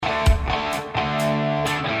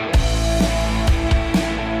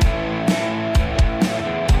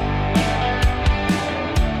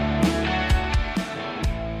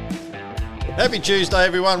Happy Tuesday,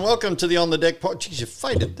 everyone. Welcome to the On The Deck pod. Jeez, you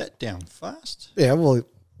faded that down fast. Yeah, well, I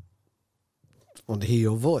wanted to hear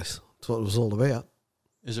your voice. That's what it was all about.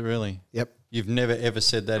 Is it really? Yep. You've never, ever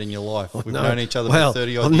said that in your life. We've No. known each other Well, for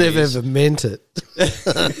 30-odd I've years. never ever meant it.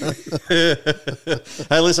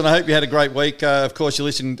 Hey, listen, I hope you had a great week. Of course, you're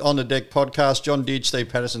listening On The Deck podcast. John Didge, Steve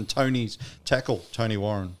Patterson, Tony's tackle, Tony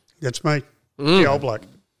Warren. That's me, the old bloke.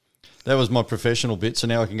 That was my professional bit, so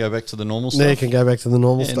now I can go back to the normal Now stuff. you can go back to the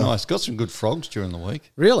normal Yeah, stuff. nice. Got some good frogs during the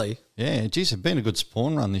week. Really? Yeah, geez, it's been a good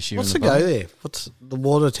spawn run this year. What's in the the go boat. there? What's the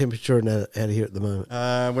water temperature out of here at the moment?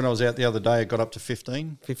 When I was out the other day, it got up to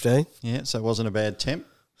 15. 15? Yeah, so it wasn't a bad temp.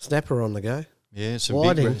 Snapper on the go. Yeah, some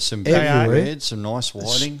Whiting big everywhere. reds, some nice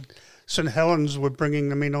whiting. St Helens were bringing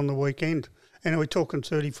them in on the weekend, and we're talking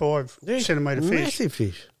 35 centimetre fish. Massive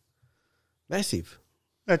fish. Massive.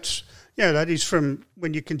 That is from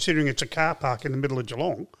when you're considering it's a car park in the middle of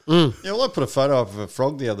Geelong. Yeah, well, I put a photo up of a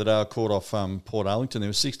frog the other day I caught off Port Arlington. There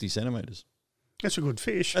was 60 centimetres. That's a good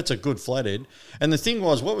fish. That's a good flathead. And the thing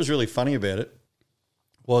was, what was really funny about it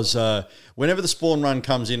was whenever the spawn run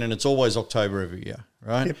comes in, and it's always October every year,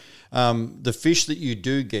 right? Yep. The fish that you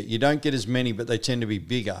do get, you don't get as many, but they tend to be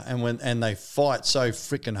bigger. And they fight so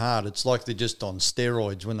freaking hard. It's like they're just on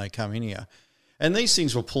steroids when they come in here. And these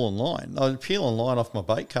things were pulling line. I was peeling line off my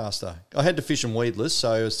bait caster. I had to fish them weedless,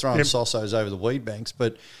 so I was throwing sossos over the weed banks,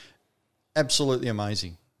 but absolutely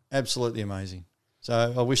amazing. Absolutely amazing.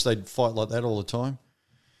 So I wish they'd fight like that all the time.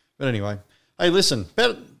 But anyway, hey, listen,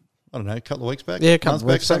 about, I don't know, a couple of weeks back? Yeah, a couple month of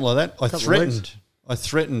back, weeks something back. like that. Couple of weeks. I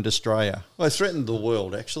threatened Australia. Well, I threatened the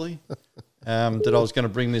world, actually, that I was going to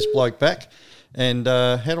bring this bloke back. And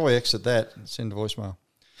how do I exit that? Send a voicemail.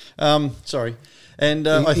 Sorry. And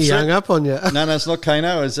He hung up on you. No, it's not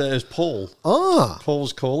Kano. It's Paul. Oh.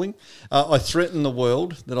 Paul's calling. I threatened the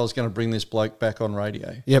world that I was going to bring this bloke back on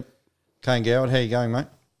radio. Yep. Kane Goward, how you going, mate?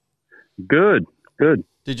 Good.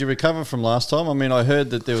 Did you recover from last time? I mean, I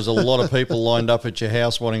heard that there was a lot of people lined up at your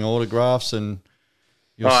house wanting autographs, and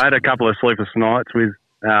I had a couple of sleepless nights with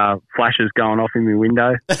flashes going off in my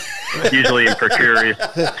window, usually in precarious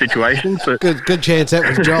situations. But Good chance that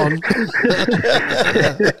was John.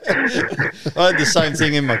 I had the same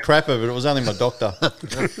thing in my crapper, but it was only my doctor.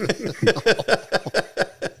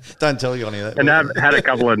 Don't tell you any of that. and I had a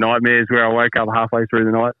couple of nightmares where I woke up halfway through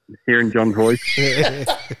the night hearing John's voice.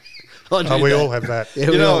 We all have that. Yeah,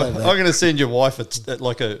 You we know, all I'm have that. going to send your wife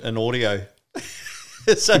like an audio.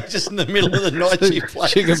 So just in the middle of the night she plays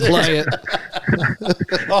She can play it.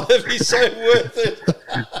 Oh, it'd be so worth it.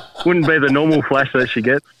 Wouldn't be the normal flash that she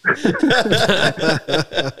gets.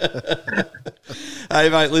 Hey,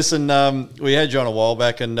 mate, listen, we had you on a while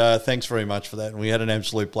back, and thanks very much for that. And we had an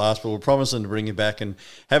absolute blast, but we're promising to bring you back and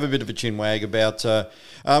have a bit of a chin wag about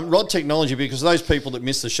rod technology, because those people that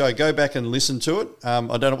missed the show, go back and listen to it. I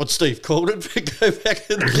don't know what Steve called it, but go back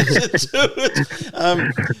and listen to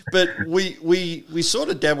it. But we sort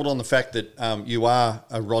of dabbled on the fact that you are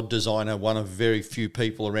a rod designer, one of very few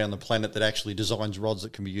people around the planet that actually designs rods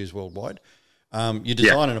that can be used worldwide. You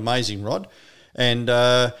design an amazing rod. And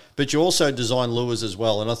but you also design lures as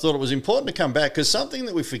well. And I thought it was important to come back, because something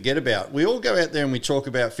that we forget about, we all go out there and we talk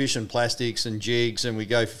about fish and plastics and jigs, and we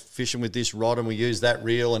go fishing with this rod and we use that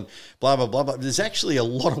reel and blah, blah, blah. But there's actually a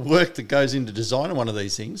lot of work that goes into designing one of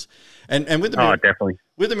these things. And with the Definitely.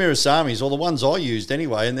 with the Mirasamis, or the ones I used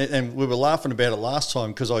anyway, and we were laughing about it last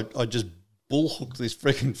time because I just bullhooked this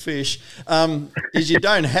freaking fish, is you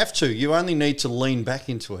don't have to. You only need to lean back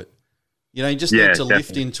into it. You know, you just need to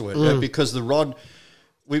lift into it because the rod,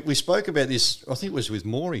 we spoke about this, I think it was with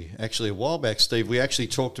Maury actually a while back, Steve. We actually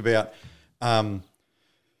talked about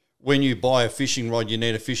when you buy a fishing rod, you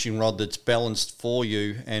need a fishing rod that's balanced for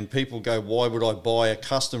you, and people go, why would I buy a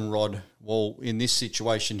custom rod? Well, in this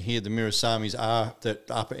situation here, the Mirasamis are the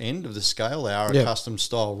upper end of the scale. They are a custom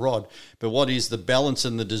style rod. But what is the balance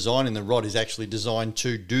and the design in the rod is actually designed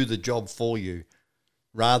to do the job for you,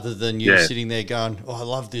 rather than you sitting there going, oh, I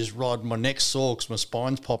love this rod, my neck's sore because my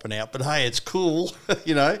spine's popping out, but hey, it's cool,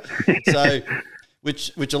 you know. So,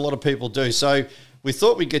 which a lot of people do. So we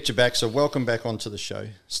thought we'd get you back, so welcome back onto the show.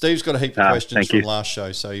 Steve's got a heap of questions from last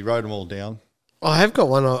show, so he wrote them all down. I have got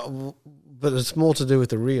one, but it's more to do with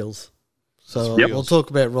the reels. So we'll talk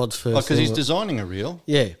about rods first. Oh, because he's designing a reel.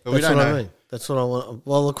 Yeah, but we don't know. I mean. That's what I want.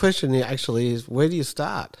 Well, the question here actually is, where do you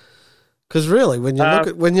start? Because really, when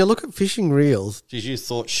you look at fishing reels, geez, you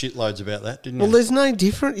thought shitloads about that, didn't you? well, there's no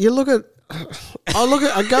different. You look at,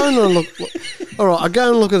 I go and look. All right, I go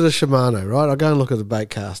and look at a Shimano, right? I go and look at a bait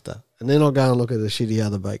caster, and then I'll go and look at a shitty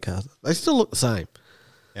other bait caster. They still look the same.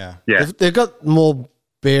 Yeah. They've got more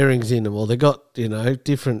bearings in them, or they've got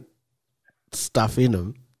different stuff in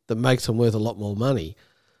them that makes them worth a lot more money.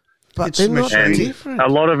 But It's they're not machine. different. A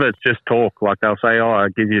lot of it's just talk. Like they'll say, "Oh,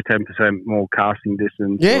 it gives you 10% more casting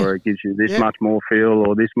distance, Yeah. or it gives you this Yeah. much more feel,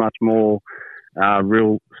 or this much more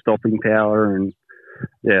real stopping power." And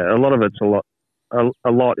yeah, a lot of it's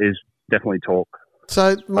a lot is definitely talk.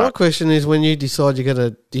 So my question is, when you decide you're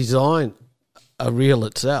going to design a reel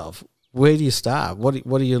itself, where do you start? What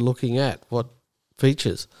are you looking at? What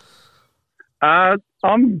features?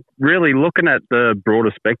 I'm really looking at the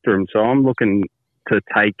broader spectrum. So I'm looking to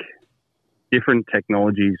take different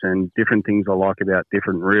technologies and different things I like about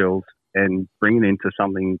different reels and bring it into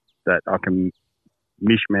something that I can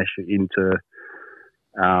mishmash into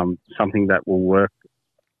something that will work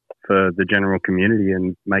for the general community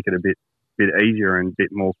and make it a bit easier and a bit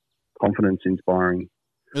more confidence inspiring.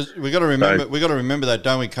 We got to remember. We got to remember that,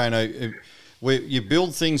 don't we, Kano? You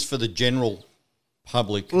build things for the general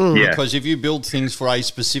public Yeah. because if you build things for a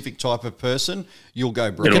specific type of person, you'll go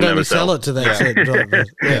You broke. can It'll only never sell sell. it to that certain type.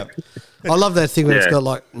 Yeah, I love that thing when it's Yeah. got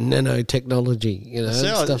like nanotechnology, you know, See,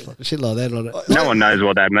 stuff like shit like that on it. No one knows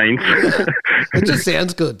what that means. It just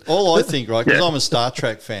sounds good. all I think, right, because Yeah. I'm a Star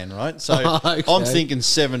Trek fan, right? So Okay. I'm thinking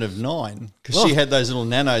 7 of 9 because she had those little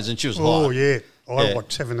nanos and she was Oh, hot. yeah. I Yeah.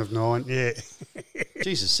 watched 7 of 9, yeah.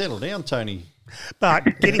 Jesus, settle down, Tony.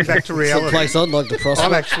 But getting back to It's a reality, place I'd like to I'm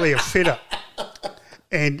prosper. actually a fitter.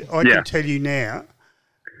 And I Yeah. can tell you now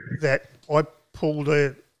that I pulled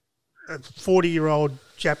a 40-year-old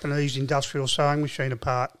Japanese industrial sewing machine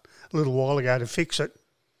apart a little while ago to fix it.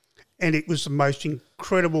 And it was the most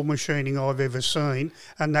incredible machining I've ever seen.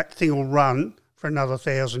 And that thing will run for another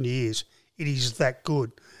 1,000 years. It is that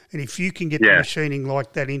good. And if you can get the Yeah. machining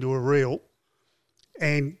like that into a reel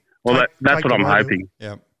and Well, take- that's take what I'm away the- hoping.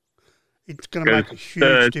 Yeah. It's going to make a Because huge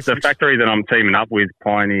the difference. factory that I'm teaming up with,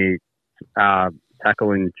 Pioneer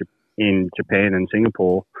Tackle in Japan and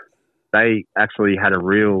Singapore, they actually had a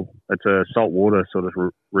reel. It's a saltwater sort of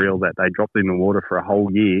reel that they dropped in the water for a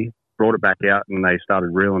whole year, brought it back out, and they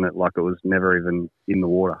started reeling it like it was never even in the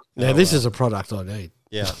water. Now, this is a product I need.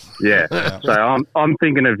 Yeah. Yeah. So I'm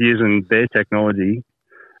thinking of using their technology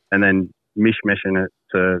and then mishmashing it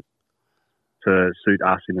to suit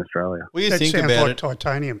us in Australia. Well, you That think sounds about like it.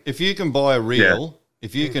 titanium. If you can buy a reel,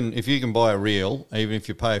 if you can buy a reel, even if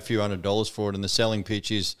you pay a few $100s for it, and the selling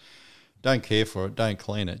pitch is, don't care for it, don't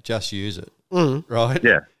clean it, just use it, right?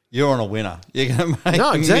 Yeah. You're on a winner. You're going to make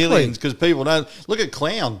No, exactly. millions because people don't look at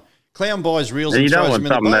Clown. Clown buys reels And and you don't throws want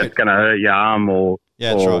them in something the that's boat. going to hurt your arm or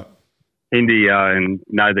Yeah, that's right. India and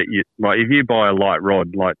know that you like if you buy a light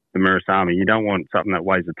rod like the Murasami, you don't want something that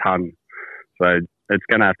weighs a ton. So it's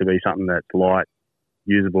going to have to be something that's light,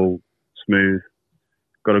 usable, smooth,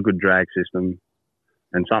 got a good drag system,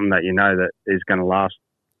 and something that you know that is going to last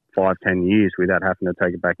 5-10 years without having to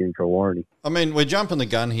take it back in for a warranty. I mean, we're jumping the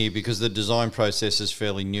gun here because the design process is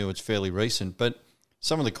fairly new. It's fairly recent, but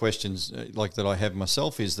some of the questions like that I have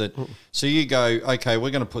myself is that, so you go, okay, we're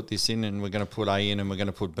going to put this in and we're going to put A in and we're going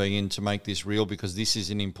to put B in to make this reel because this is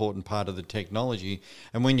an important part of the technology.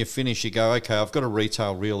 And when you finish, you go, okay, I've got a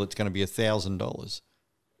retail reel that's going to be $1,000.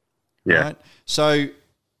 Yeah. Right? So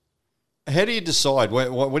how do you decide?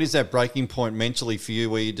 What is that breaking point mentally for you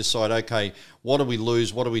where you decide, okay, what do we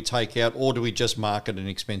lose? What do we take out? Or do we just market an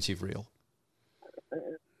expensive reel?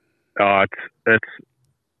 It's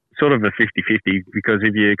sort of a 50-50 because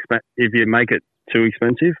if you make it too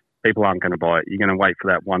expensive, people aren't going to buy it. You're going to wait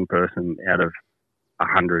for that one person out of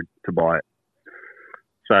 100 to buy it.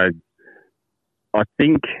 So I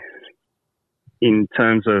think in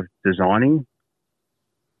terms of designing,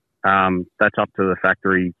 that's up to the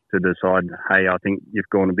factory to decide, hey, I think you've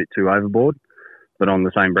gone a bit too overboard. But on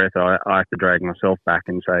the same breath, I have to drag myself back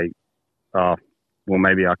and say, oh, well,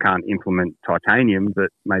 maybe I can't implement titanium,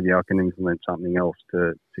 but maybe I can implement something else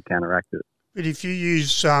to counteract it. But if you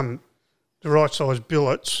use the right size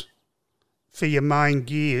billets for your main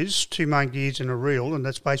gears, 2 main gears in a reel, and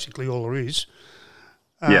that's basically all there is,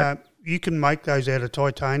 you can make those out of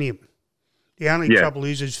titanium. The only trouble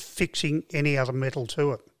is fixing any other metal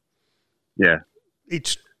to it. Yeah.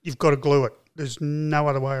 You've got to glue it. There's no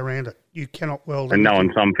other way around it. You cannot weld it. And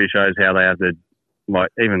knowing some fishers how they have to, like,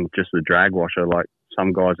 even just the drag washer, like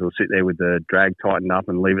some guys will sit there with the drag tightened up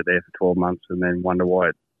and leave it there for 12 months and then wonder why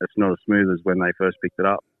it's not as smooth as when they first picked it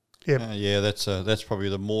up. Yeah, that's probably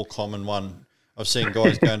the more common one. I've seen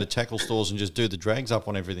guys go into tackle stores and just do the drags up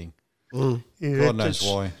on everything. Yeah, God knows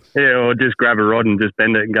why. Yeah, or just grab a rod and just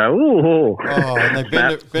bend it and go, ooh. Oh, and they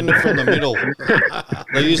bend it from the middle.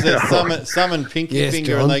 They use their thumb and pinky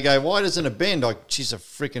finger John. and they go, why doesn't it bend? I geez, I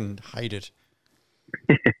freaking hate it.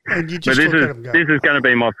 And you But just look at them go, this is going to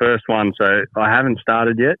be my first one, so I haven't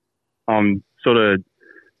started yet. I'm sort of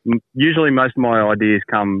usually most of my ideas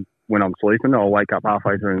come when I'm sleeping. I'll wake up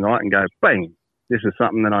halfway through the night and go, bang, this is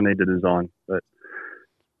something that I need to design. But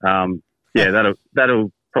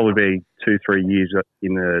that'll probably be 2-3 years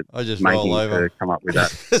in the I just making roll over to come up with that.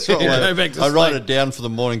 That's right. Go back to I write sleep. it down for the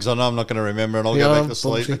morning because I know I'm not going to remember, and I'll go back to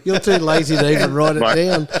sleep. Bullshit. You're too lazy to even write it Like-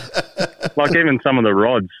 down. Like even some of the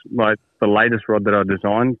rods, like the latest rod that I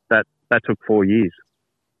designed, that took 4 years.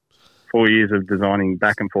 4 years of designing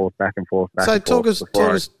back and forth. So talk us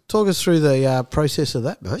through the process of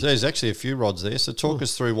that, mate. So there's actually a few rods there. So talk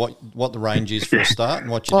us through what the range is for a start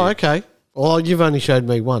and what you Oh, do. okay. Well, you've only showed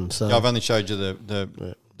me one, so I've only showed you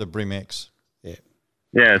the Brim X.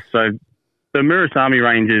 Yeah, so the Murakami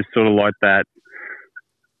range is sort of like that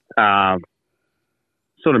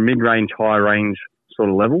sort of mid-range, high-range sort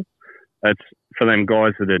of level. It's for them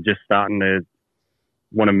guys that are just starting to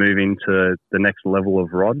want to move into the next level of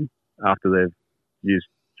rod after they've used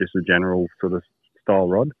just a general sort of style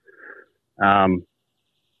rod.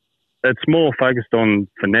 It's more focused on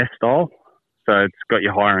finesse style. So it's got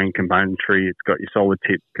your higher end componentry, it's got your solid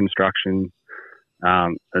tip construction.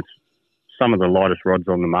 It's some of the lightest rods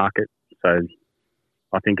on the market. So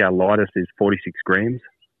I think our lightest is 46 grams.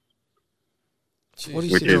 what do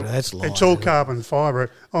you Which think? is- That's light. It's all carbon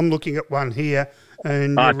fibre. I'm looking at one here,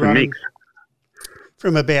 and It's a mix.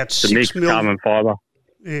 from about It's a 6 mix, mil. carbon fibre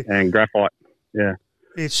Yeah, and graphite. Yeah.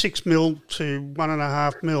 it's 6 mil to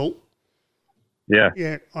 1.5 mil. Yeah.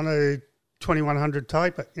 Yeah, on a 2100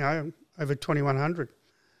 taper, over 2100.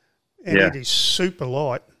 And Yeah. it is super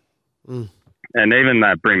light. And even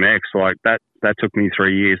that Brim X, like that took me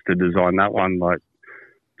 3 years to design that one. Like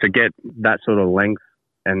to get that sort of length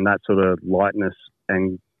and that sort of lightness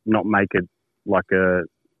and not make it like a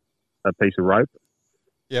piece of rope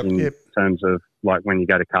Yep. in Yep. terms of like when you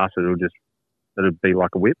go to cast it, it'll be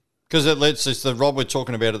like a whip. Because it's the rod we're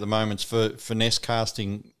talking about at the moment is for finesse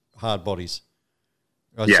casting hard bodies.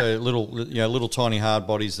 Right, Yeah. so little tiny hard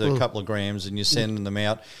bodies, a couple of grams, and you're sending them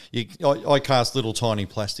out. I cast little tiny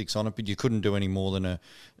plastics on it, but you couldn't do any more than a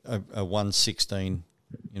 1/16,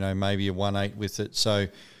 maybe a 1/8 with it. So,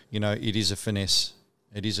 it is a finesse.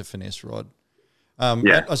 It is a finesse rod.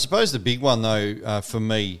 Yeah. I suppose the big one though for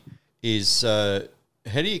me is how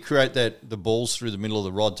do you create the balls through the middle of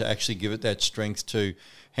the rod to actually give it that strength to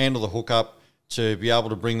handle the hook up, to be able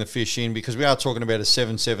to bring the fish in, because we are talking about a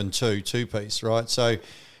 772 two-piece, right? So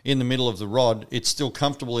in the middle of the rod, it's still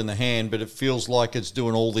comfortable in the hand, but it feels like it's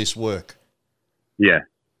doing all this work. Yeah.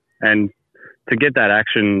 And to get that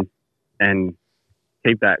action and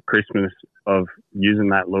keep that crispness of using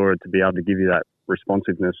that lure to be able to give you that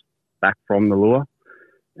responsiveness back from the lure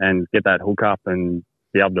and get that hook up and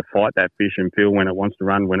be able to fight that fish and feel when it wants to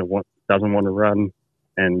run, when it doesn't want to run,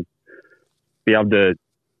 and be able to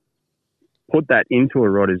put that into a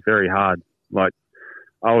rod is very hard. Like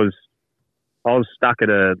I was stuck at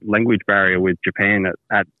a language barrier with Japan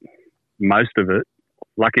at most of it.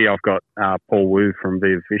 Lucky I've got Paul Wu from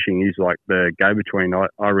Viva Fishing. He's like the go-between.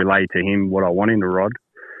 I relay to him what I want in the rod,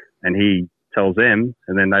 and he tells them,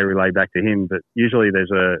 and then they relay back to him. But usually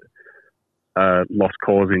there's a lost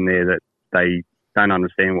cause in there that they don't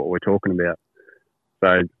understand what we're talking about.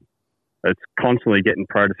 So it's constantly getting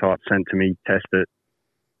prototypes sent to me, test it,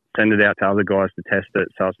 send it out to other guys to test it.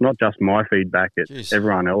 So it's not just my feedback, it's Jeez.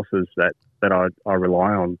 everyone else's that I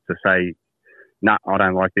rely on to say, nah, I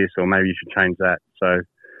don't like this, or maybe you should change that. So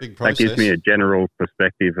Big that process. gives me a general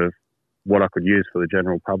perspective of what I could use for the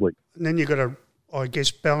general public. And then you've got to, I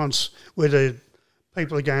guess, balance whether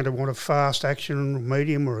people are going to want a fast action, a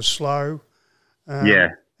medium, or a slow. Yeah.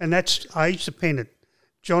 And that's age dependent.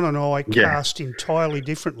 John and I Yeah. cast entirely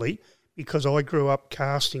differently because I grew up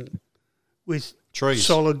casting with Trees.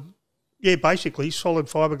 basically solid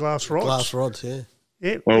fiberglass rods. Glass rods, yeah.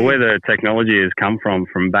 Yeah, Well, yeah. where the technology has come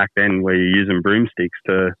from back then, where you're using broomsticks,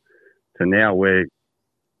 to now where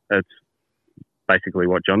it's basically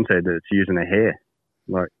what John said, it's using a hair.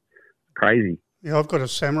 Like, crazy. Yeah, I've got a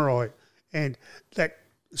Samurai, and that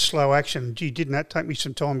slow action, didn't that take me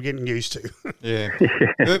some time getting used to? Yeah.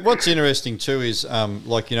 But what's interesting too is,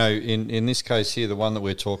 in this case here, the one that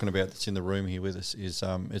we're talking about that's in the room here with us is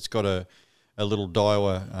it's got a little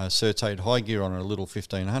Daiwa Certate high gear on it, a little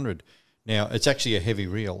 1500. Now, it's actually a heavy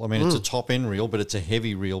reel. I mean, it's a top-end reel, but it's a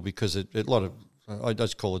heavy reel because a lot of, I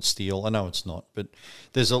just call it steel. I know it's not, but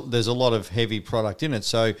there's a lot of heavy product in it.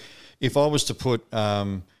 So if I was to put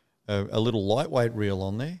a little lightweight reel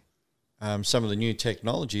on there, some of the new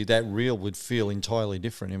technology, that reel would feel entirely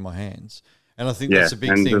different in my hands. And I think that's a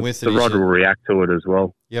big and thing the, with it. the is rod will react to it as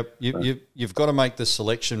well. Yep, you've got to make the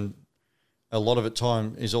selection. A lot of it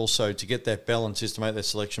time is also to get that balance is to make that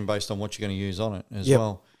selection based on what you're going to use on it as Yep.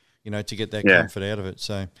 well. To get that Yeah. comfort out of it.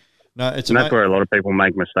 So, No, it's And that's where a lot of people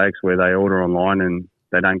make mistakes, where they order online and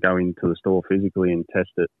they don't go into the store physically and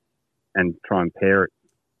test it and try and pair it.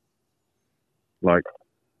 Like,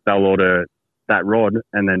 they'll order that rod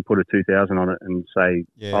and then put a 2000 on it and say,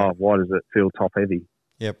 "Oh, why does it feel top heavy?"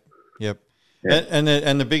 Yep. Yeah.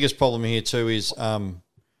 And the biggest problem here too is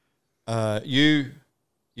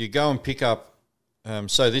you go and pick up.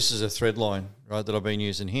 So this is a thread line, right, that I've been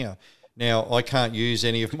using here. Now, I can't use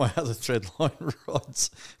any of my other threadline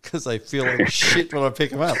rods because they feel like shit when I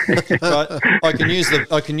pick them up. Right? I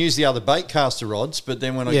can use the other bait caster rods, but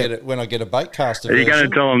then when I get a bait caster, are you going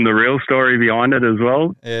to tell them the real story behind it as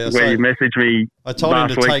well? Yeah, where you messaged me I told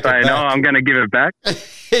last him to week take it saying, back. "Oh, I'm going to give it back."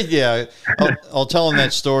 Yeah, I'll tell them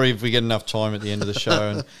that story if we get enough time at the end of the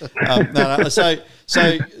show. And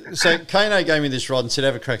So Kano gave me this rod and said,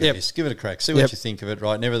 "Have a crack at this. Give it a crack. See what you think of it,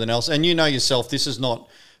 right? And everything else. And you know yourself, this is not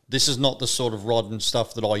the sort of rod and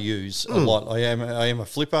stuff that I use a lot. I am a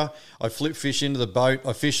flipper. I flip fish into the boat.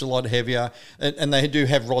 I fish a lot heavier, and they do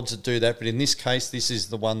have rods that do that. But in this case, this is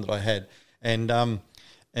the one that I had. And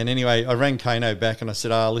anyway, I rang Kano back and I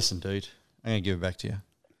said, listen, dude, I'm going to give it back to you.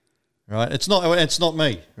 Right? It's not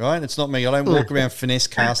me, right? It's not me. I don't walk around finesse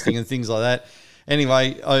casting and things like that.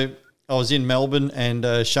 Anyway, I was in Melbourne, and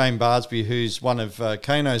Shane Barsby, who's one of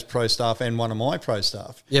Kano's pro staff and one of my pro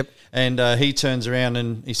staff. Yep. And he turns around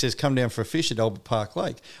and he says, "Come down for a fish at Albert Park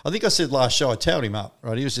Lake." I think I said last show I towed him up,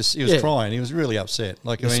 right? He was crying. He was really upset.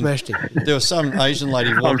 Like, Smashed him. There was some Asian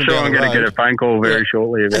lady walking I'm sure down I'm the going to road. get a phone call very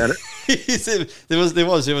shortly about it. He said there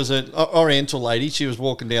was an Oriental lady. She was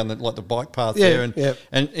walking down the bike path there,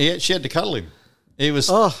 and she had to cuddle him. He was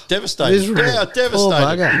devastated. Miserable. Yeah,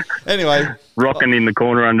 devastated. Anyway, Rocking in the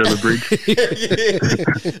corner under the bridge.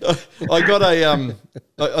 I got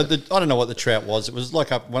I don't know what the trout was. It was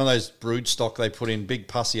like one of those brood stock they put in, big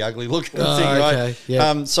pussy ugly looking thing, okay. right?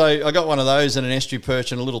 Yeah. So I got one of those and an estuary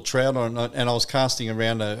perch and a little trout on it, and I was casting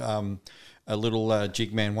around a little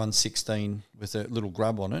Jigman 116 with a little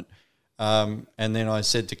grub on it. And then I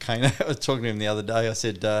said to Kano, I was talking to him the other day, I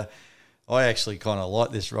said, I actually kind of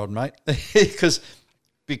like this rod, mate, because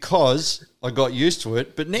I got used to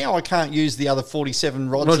it, but now I can't use the other 47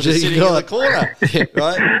 rods that are sitting in the corner,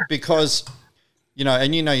 right? Because,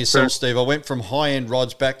 and you know yourself, Steve, I went from high-end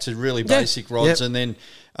rods back to really basic rods, and then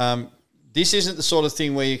this isn't the sort of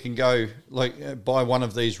thing where you can go, like, buy one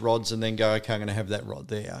of these rods and then go, okay, I'm going to have that rod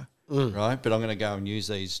there, right? But I'm going to go and use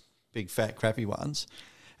these big, fat, crappy ones.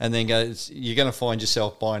 And then you're going to find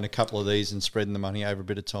yourself buying a couple of these and spreading the money over a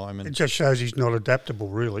bit of time. And it just shows he's not adaptable,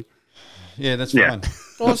 really. Yeah, that's fine.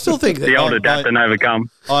 Well, I still think that The old adapt and overcome.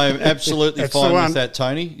 I'm absolutely That's fine the one. with that,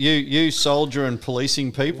 Tony. You soldier and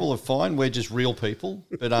policing people are fine. We're just real people,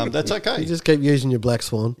 but that's okay. you just keep using your black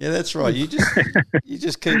swan. Yeah, that's right. You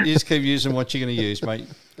just keep using what you're going to use, mate.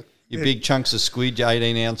 Your big chunks of squid, your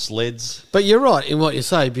 18-ounce leads. But you're right in what you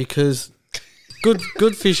say, because good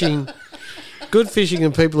fishing. Good fishing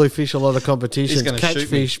and people who fish a lot of competitions catch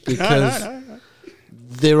fish because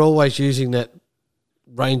they're always using that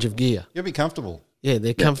range of gear. You'll be comfortable. Yeah,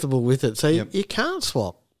 they're comfortable with it. So you can't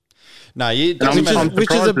swap. No, you And doesn't matter. I'm which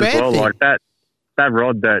is a surprised bad as well, thing. like that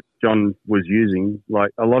rod that John was using,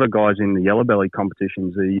 like a lot of guys in the yellow belly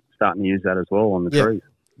competitions are starting to use that as well on the trees.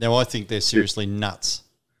 Now, I think they're seriously nuts.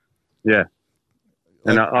 Yeah.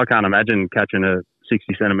 And I can't imagine catching a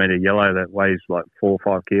 60 centimetre yellow that weighs like 4 or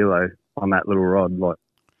 5 kilo on that little rod, like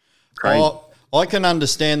crazy. I can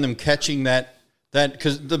understand them catching that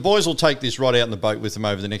because the boys will take this rod out in the boat with them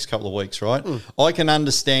over the next couple of weeks, right? I can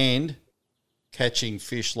understand catching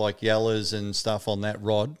fish like yellows and stuff on that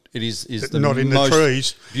rod. It is the Not in the most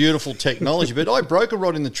trees. beautiful technology. But I broke a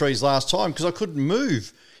rod in the trees last time because I couldn't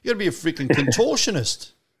move. You got to be a freaking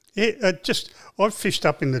contortionist. Yeah, I've fished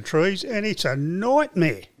up in the trees and it's a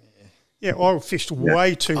nightmare. Yeah, I fished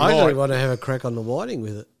way too I light. don't want to have a crack on the whiting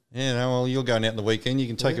with it. Yeah, no, well, you're going out on the weekend. You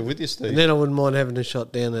can take it with you, Steve. And then I wouldn't mind having a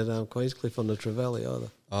shot down at Queenscliff on the Trevally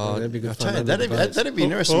either. Oh, that'd be good I fun. tell you, under the boats. that'd be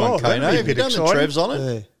an interesting Oh, one, that'd Kano. be a Have you bit done the exciting. Trevs on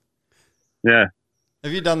it? Yeah. Yeah.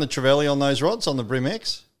 Have you done the Trevally on those rods, on the Brim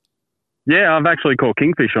X? Yeah, I've actually caught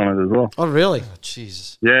kingfish on it as well. Oh, really? Oh,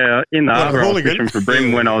 Jesus. Yeah, in the What a harbour I was hooligan. fishing for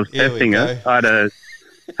brim when I was Here we testing go. it. I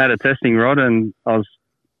had a testing rod and I was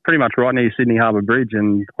pretty much right near Sydney Harbour Bridge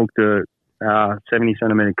and hooked a 70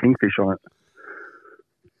 centimetre kingfish on it.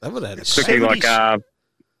 That would have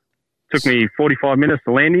Took me 45 minutes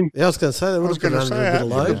to land him. Yeah, I was going to say that I would was have going been to under say, a bit of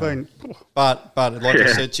that would have load. been But like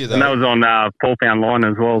I said to you, And that though, was on 4 pound line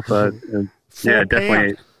as well. So, yeah, £4.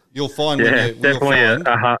 definitely. you'll find Yeah, when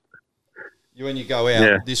definitely when you go out,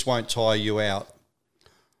 Yeah. this won't tire you out.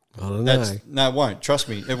 I don't know. No, it won't. Trust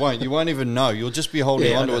me, it won't. You won't even know. You'll just be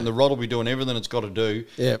holding Yeah, I onto it, know. and the rod will be doing everything it's got to do.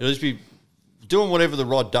 Yeah. It'll just be doing whatever the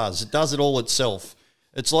rod does. It does it all itself.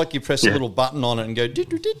 It's like you press a little button on it and go.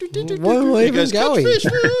 Where am I even going?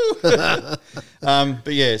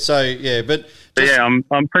 But yeah, But yeah,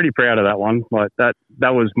 I'm pretty proud of that one. Like that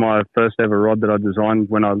was my first ever rod that I designed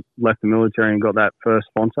when I left the military and got that first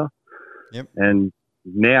sponsor. Yep. And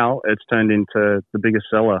now it's turned into the biggest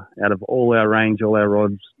seller out of all our range, all our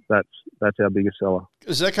rods. That's our biggest seller.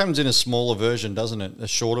 Because that comes in a smaller version, doesn't it? A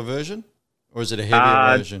shorter version, or is it a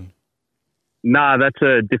heavier version? Nah, that's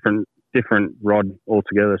a different rod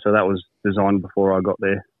altogether. So that was designed before I got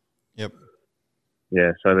there. Yep.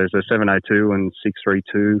 Yeah. So there's a 702 and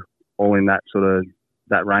 632, all in that sort of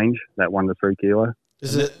that range, that 1 to 3 kilo.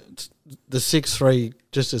 Is it the 6.3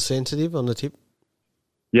 just as sensitive on the tip?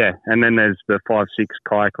 Yeah, and then there's the 5.6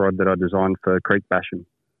 kayak rod that I designed for creek bashing.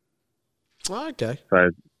 Oh, okay.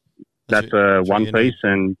 So that's a one piece,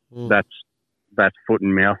 and that's foot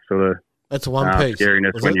and mouth sort of. That's a one piece.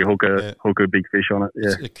 Scariness when you hook a big fish on it.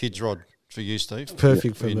 Yeah, it's a kid's rod for you, Steve.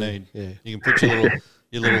 Perfect for you me. need. Yeah. You can put your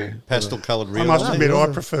little pastel coloured reel. I must on admit, there.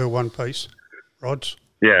 I prefer one piece rods.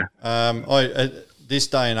 Yeah. This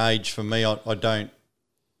day and age, for me, I don't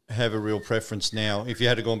have a real preference now. If you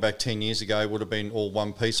had gone back 10 years ago, it would have been all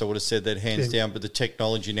one piece. I would have said that hands down. But the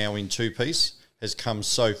technology now in two piece has come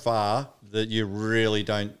so far that you really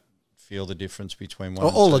don't feel the difference between one.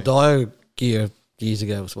 All and two. the Dio gear years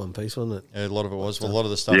ago was one piece, wasn't it? Yeah, a lot of it was. Well, a lot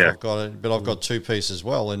of the stuff I've got, but I've got two piece as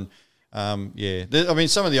well. And I mean,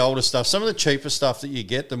 some of the older stuff, some of the cheaper stuff that you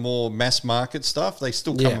get, the more mass market stuff, they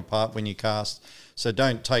still come apart when you cast. So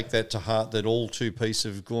don't take that to heart that all two piece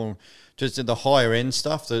have gone. Just in the higher end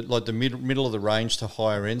stuff, like the middle of the range to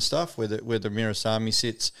higher end stuff, where the Mirasami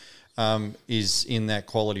sits, is in that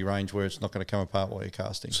quality range where it's not going to come apart while you're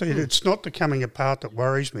casting. See, it's not the coming apart that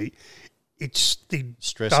worries me. It's the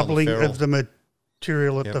Stress doubling on the of the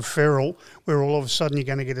material at the ferrule, where all of a sudden you're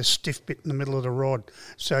going to get a stiff bit in the middle of the rod.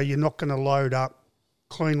 So you're not going to load up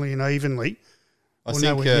cleanly and evenly.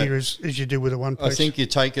 Nowhere near as you do with a one piece. I think you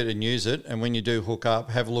take it and use it, and when you do hook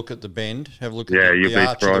up, have a look at the bend, have a look at the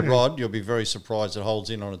arch of the rod. You'll be very surprised it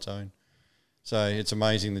holds in on its own. So it's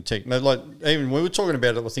amazing the tech. Like even we were talking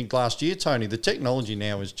about it, I think last year, Tony. The technology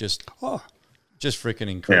now is just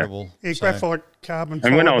freaking incredible. Yeah, graphite, carbon.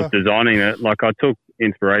 And when I was designing it, like I took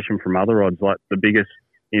inspiration from other rods. Like the biggest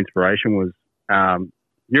inspiration was,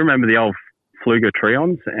 you remember the old Fluger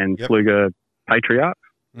Trions and Fluger Patriarchs?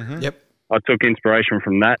 Mm-hmm. Yep. I took inspiration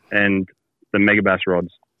from that and the Megabass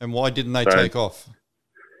rods. And why didn't they take off?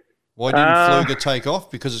 Why didn't Fluger take off?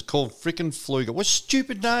 Because it's called frickin' Fluger. What a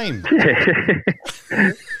stupid name.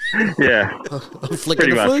 Yeah. I'm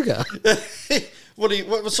flicking a Fluger.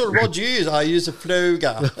 What sort of rod do you use? I use a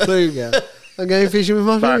Fluger. Fluger. I'm going fishing with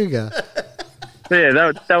my Fluger. Yeah,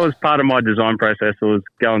 that was part of my design process. I was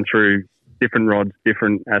going through different rods,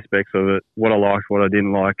 different aspects of it, what I liked, what I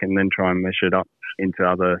didn't like, and then try and mesh it up into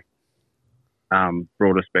other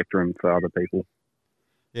broader spectrum for other people.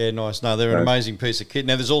 Yeah, nice. No, they're an amazing piece of kit.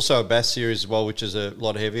 Now, there's also a Bass series as well, which is a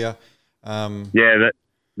lot heavier. The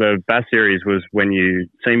Bass series was when you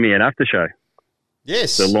see me at After Show.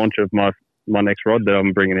 Yes. The launch of my next rod that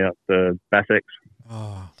I'm bringing out, the Bass X.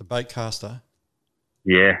 Oh, the bait caster.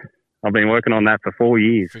 Yeah. I've been working on that for 4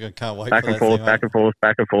 years. I can't wait back for and that forth, thing, back and forth,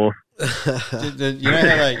 back and forth. You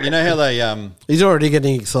know how they He's already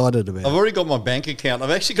getting excited about it. I've already got my bank account. I've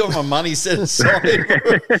actually got my money set aside.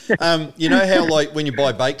 You know how like when you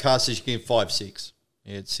buy bait casters you get 5.6.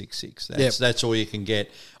 Yeah, it's 6.6. That's all you can get.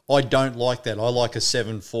 I don't like that. I like a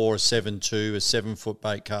 7.4, a 7.2, a 7-foot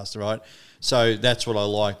bait caster, right? So that's what I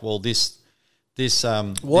like. Well, this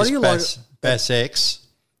Bass X,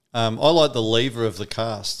 I like the lever of the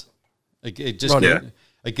cast. It just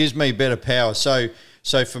it gives me better power. So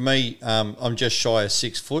for me, I'm just shy of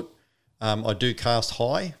 6 foot. I do cast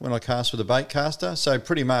high when I cast with a bait caster. So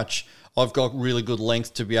pretty much I've got really good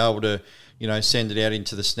length to be able to, send it out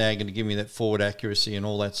into the snag and to give me that forward accuracy and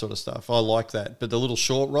all that sort of stuff. I like that. But the little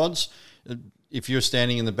short rods, if you're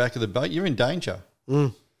standing in the back of the boat, you're in danger.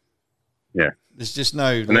 Mm. Yeah. There's just no...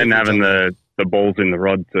 And then having the balls in the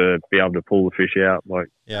rod to be able to pull the fish out,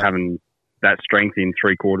 having that strength in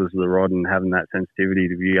 3/4 of the rod and having that sensitivity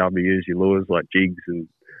to be able to use your lures like jigs and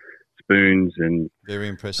spoons and very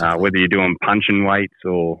impressive. Whether you're doing punching weights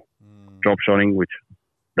or drop shotting, which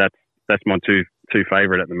that's my two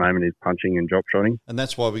favourite at the moment is punching and drop shotting. And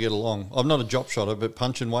that's why we get along. I'm not a drop shotter, but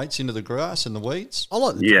punching weights into the grass and the weeds. I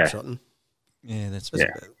like the drop shotting. Yeah, that's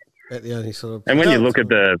about the only sort of... And when you look at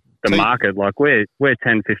the market, like we're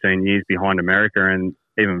 10, 15 years behind America and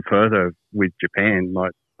even further with Japan.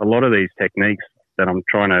 Like a lot of these techniques that I'm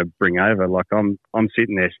trying to bring over, like I'm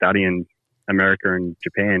sitting there studying America and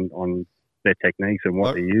Japan on their techniques and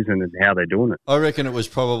what they're using and how they're doing it. I reckon it was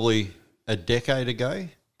probably a decade ago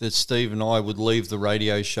that Steve and I would leave the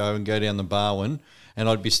radio show and go down the Barwon, and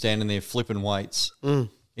I'd be standing there flipping weights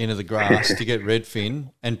into the grass to get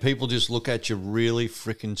redfin, and people just look at you really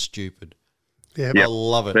freaking stupid. Yeah, I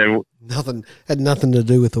love it. Had nothing to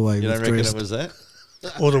do with the way you he was don't reckon dressed. it was that?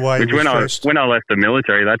 Or the way Which when I left the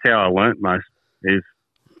military, that's how I learnt most. Is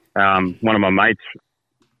one of my mates,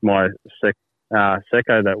 my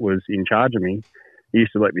secco that was in charge of me, he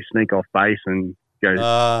used to let me sneak off base and go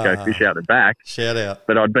fish out the back. Shout out.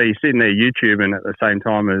 But I'd be sitting there YouTubing at the same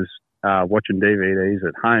time as watching DVDs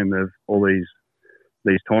at home of all these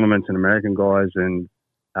tournaments and American guys and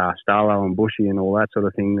Starlow and Bushy and all that sort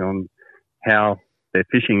of thing on how they're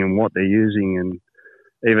fishing and what they're using, and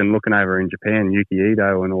even looking over in Japan, Yuki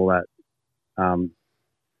Ito and all that,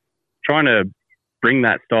 trying to bring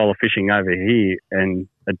that style of fishing over here and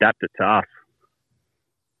adapt it to us.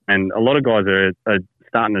 And a lot of guys are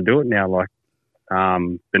starting to do it now, like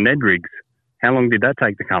the Ned rigs. How long did that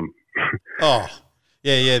take to come?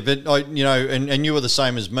 Yeah, but and you were the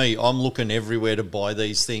same as me. I'm looking everywhere to buy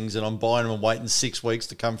these things, and I'm buying them and waiting 6 weeks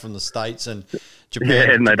to come from the States and Japan.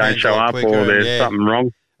 Yeah, and they don't show up, or there's something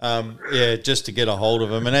wrong. Just to get a hold of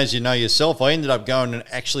them. And as you know yourself, I ended up going and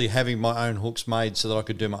actually having my own hooks made so that I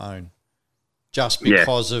could do my own, just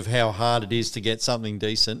because of how hard it is to get something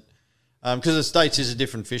decent. Because the States is a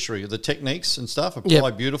different fishery. The techniques and stuff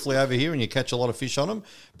apply beautifully over here, and you catch a lot of fish on them.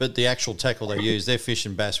 But the actual tackle they use, they're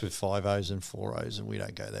fishing bass with 5.0s and 4.0s, and we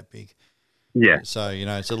don't go that big. Yeah. So,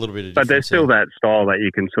 it's a little bit of difference. But there's still that style that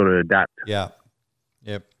you can sort of adapt. Yeah.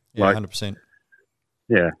 Yep. Yeah, like, 100%.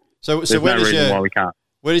 Yeah. So where why we can't.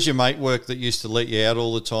 Where does your mate work that used to let you out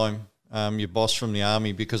all the time? Your boss from the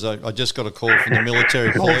army, because I just got a call from the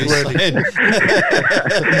military police.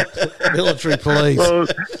 Military police. Well,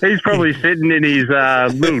 he's probably sitting in his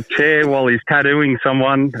little chair while he's tattooing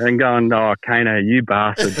someone and going, "Oh, Kano, you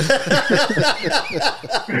bastard."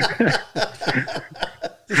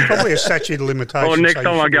 There's probably a statute of limitations. Or next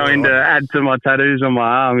time I go in to add to my tattoos on my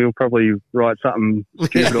arm, he'll probably write something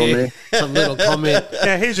stupid on there. Some little comment.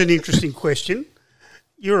 Now, here's an interesting question.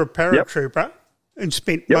 You're a paratrooper and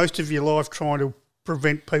spent most of your life trying to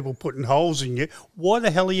prevent people putting holes in you. Why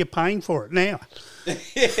the hell are you paying for it now?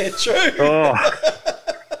 Yeah, true. Oh,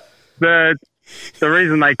 the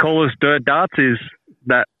reason they call us dirt darts is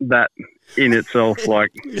that in itself,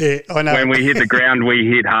 like, I know. when we hit the ground, we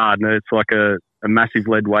hit hard, and it's like a massive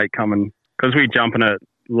lead weight coming, because we're jumping at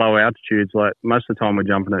low altitudes. Like, most of the time we're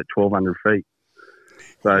jumping at 1,200 feet.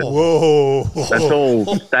 So whoa, that's all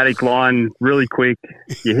static line, really quick.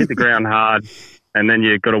 You hit the ground hard, and then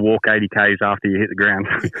you've got to walk 80 Ks after you hit the ground.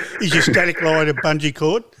 Is your static line a bungee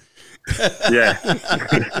cord? Yeah.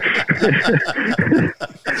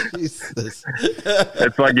 Jesus.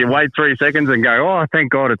 It's like you wait 3 seconds and go, "Oh,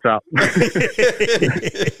 thank God it's up." I was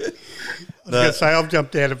going to say, I've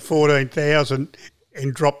jumped out at 14,000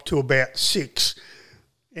 and dropped to about 6.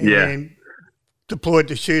 And deployed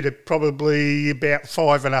to shoot at probably about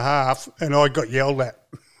 5.5, and I got yelled at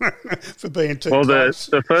for being too close.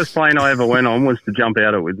 The first plane I ever went on was to jump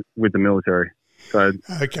out of with the military. So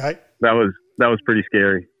okay, that was pretty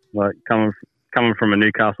scary. Like, coming from a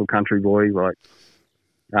Newcastle country boy, like,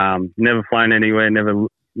 never flown anywhere,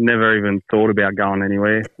 never even thought about going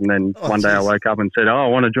anywhere. And then one day I woke up and said, "Oh, I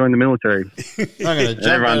want to join the military." And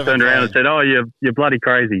everyone turned around and said, "Oh, you're bloody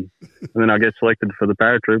crazy." And then I get selected for the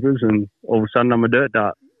paratroopers, and all of a sudden I'm a dirt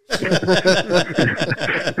dart.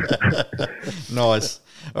 Nice.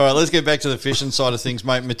 All right, let's get back to the fishing side of things,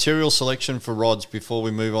 mate. Material selection for rods before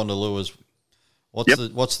we move on to lures. How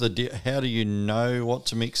do you know what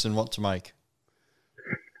to mix and what to make?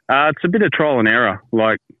 It's a bit of trial and error.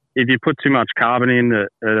 Like, if you put too much carbon in, it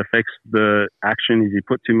affects the action. If you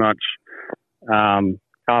put too much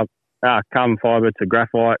carbon fibre to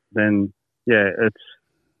graphite, then it's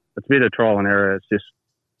a bit of trial and error. It's just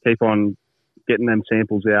keep on getting them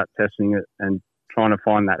samples out, testing it, and trying to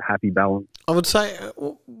find that happy balance. I would say,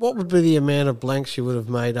 what would be the amount of blanks you would have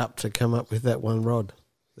made up to come up with that one rod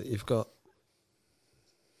that you've got?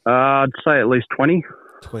 I'd say at least 20.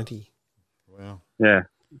 20. Wow. Yeah.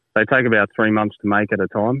 They take about 3 months to make at a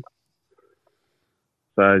time.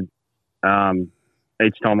 So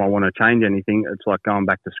each time I want to change anything, it's like going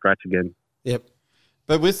back to scratch again. Yep.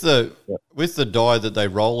 But with the die that they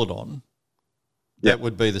roll it on, that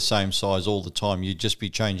would be the same size all the time. You'd just be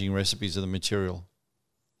changing recipes of the material.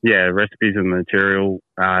 Yeah, recipes of the material,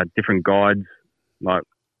 different guides, like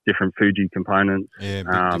different Fuji components,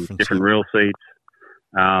 different reel seats,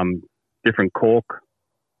 different cork.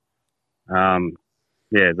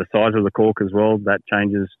 The size of the cork as well, that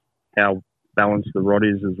changes how balanced the rod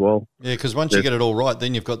is as well. Yeah, because once you get it all right,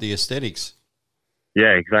 then you've got the aesthetics.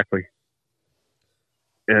 Yeah, exactly.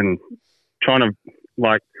 And trying to,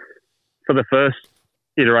 like, for the first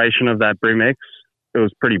iteration of that Brim X, it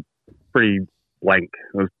was pretty blank.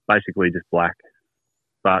 It was basically just black.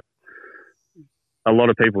 But a lot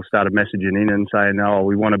of people started messaging in and saying, "Oh,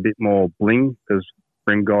 we want a bit more bling," because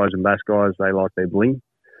Brim guys and bass guys, they like their bling.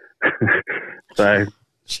 So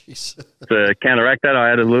Jeez. to counteract that,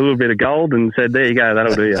 I added a little bit of gold and said, "There you go,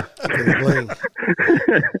 that'll do you."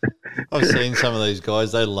 I've seen some of these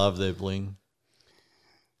guys; they love their bling.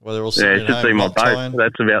 Well, they're all Yeah, sitting you at should see home, my not boat. tying.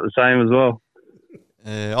 That's about the same as well.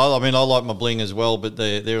 I mean, I like my bling as well, but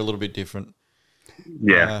they're a little bit different.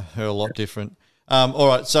 Yeah. They're a lot different. All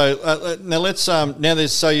right, so now let's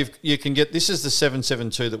you can get, this is the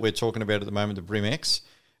 772 that we're talking about at the moment, the Brim X,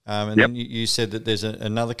 and then you said that there's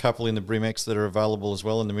another couple in the Brim X that are available as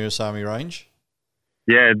well in the Mirasami range.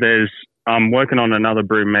 Yeah, I'm working on another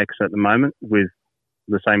Brim X at the moment with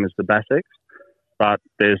the same as the Bass X, but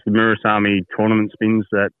there's the Mirasami tournament spins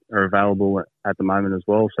that are available at the moment as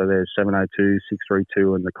well. So there's 702,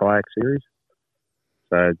 632 and the Kayak series.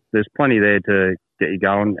 So there's plenty there to get you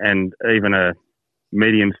going, and even a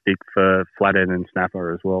medium stick for flathead and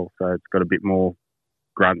snapper as well. So it's got a bit more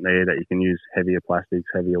grunt there that you can use heavier plastics,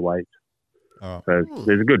 heavier weights. Oh. So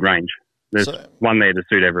there's a good range. There's one there to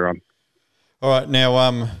suit everyone. All right,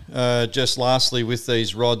 now just lastly with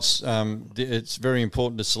these rods, it's very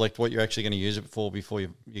important to select what you're actually going to use it for before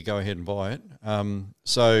you go ahead and buy it.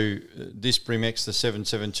 So this Brim X, the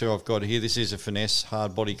 772 I've got here, this is a finesse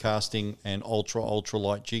hard body casting and ultra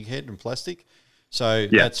light jig head and plastic. So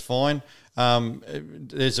that's fine.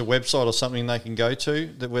 There's a website or something they can go to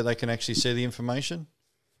where they can actually see the information?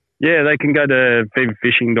 Yeah, they can go to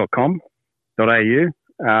vivafishing.com.au.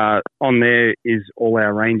 On there is all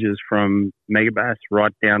our ranges from Megabass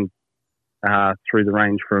right down through the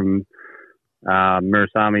range from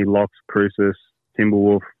Mirasami, Locks, Crucis,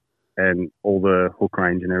 Timberwolf, and all the hook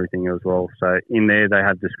range and everything as well. So in there they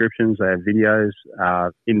have descriptions, they have videos,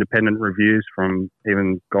 independent reviews from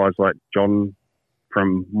even guys like John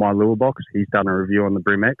from My Lure Box. He's done a review on the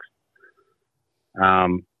Brim X.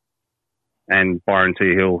 And Byron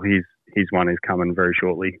T. Hill, his one is coming very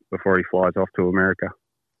shortly before he flies off to America.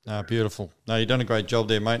 Beautiful. No, you've done a great job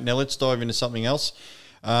there, mate. Now let's dive into something else,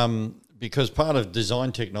 because part of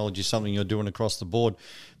design technology is something you're doing across the board.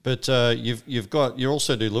 But you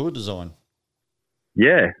also do lure design.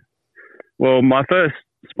 Yeah. Well, my first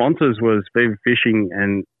sponsors was Viva Fishing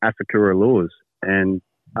and Asakura Lures, and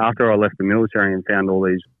after I left the military and found all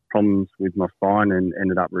these problems with my spine and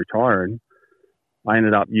ended up retiring, I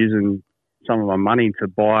ended up using some of my money to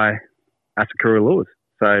buy Asakura Lures.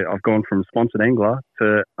 So I've gone from sponsored angler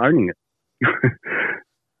to owning it.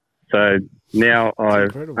 So now I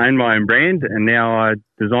own my own brand, and now I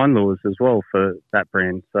design lures as well for that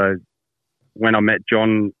brand. So when I met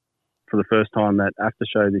John for the first time at After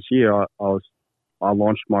Show this year, I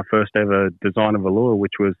launched my first ever design of a lure,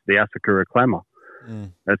 which was the Asakura Clamor.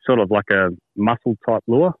 It's sort of like a muscle type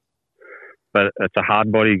lure, but it's a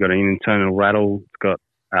hard body, got an internal rattle, it's got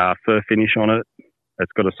fur finish on it.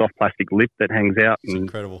 It's got a soft plastic lip that hangs out and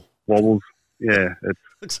incredible. Wobbles. Yeah, it's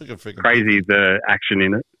looks like a freaking crazy, the action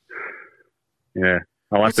in it. Yeah,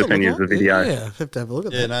 I'll have to send you the video. Yeah, I have to have a look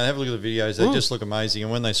at that. Yeah, no, have a look at the videos. They just look amazing.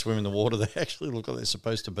 And when they swim in the water, they actually look like they're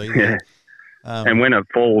supposed to be there. Yeah. And when it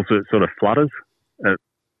falls, it sort of flutters.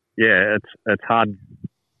 It's hard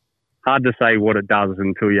to say what it does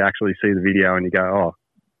until you actually see the video and you go, oh,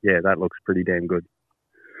 yeah, that looks pretty damn good.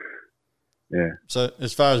 Yeah. So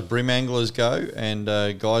as far as brim anglers go and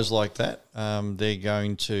guys like that, they're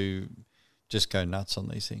going to just go nuts on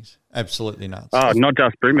these things. Absolutely nuts. Oh, not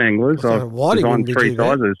just brim anglers. I've designed 3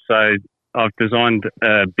 sizes. So I've designed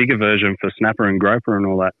a bigger version for snapper and groper and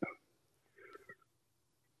all that.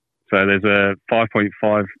 So there's a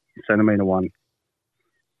 5.5 centimetre one,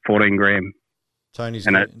 14 gram.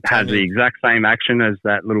 It has the exact same action as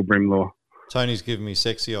that little brim lure. Tony's giving me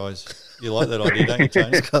sexy eyes. You like that idea, don't you,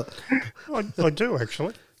 Tony? I do,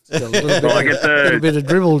 actually. A little bit of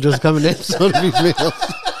dribble just coming out sort of his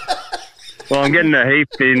mouth. Well, I'm getting a heap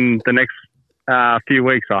in the next few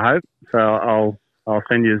weeks, I hope. So I'll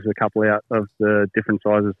send you a couple out of the different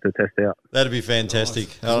sizes to test out. That'd be fantastic.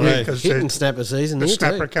 Nice. I don't know. Hitting snapper season. The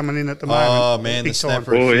snapper coming in at the moment. Oh, man, the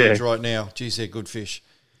snapper is huge right now. Geez, they're good fish.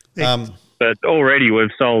 But already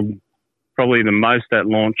we've sold probably the most at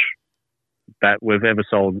launch that we've ever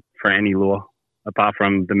sold for any lure, apart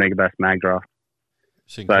from the Megabass Mag Draft.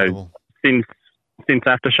 It's incredible. So since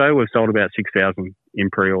After Show, we've sold about 6,000 in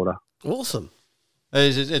pre-order. Awesome.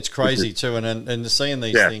 It's crazy too, and seeing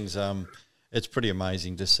these things, it's pretty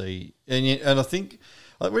amazing to see. And I think,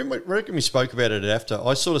 I reckon we spoke about it after.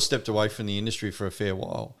 I sort of stepped away from the industry for a fair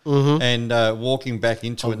while, and walking back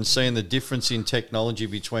into it and seeing the difference in technology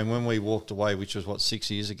between when we walked away, which was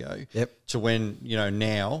 6 years ago, to when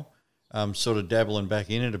now. Sort of dabbling back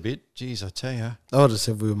in it a bit. Geez, I tell you. I would have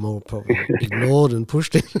said we were more probably ignored and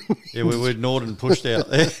pushed in. Yeah, we were ignored and pushed out.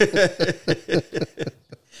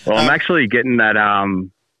 Well, I'm actually getting that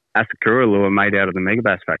Asakura lure made out of the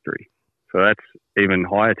Megabass factory. So that's even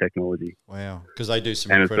higher technology. Wow, because they do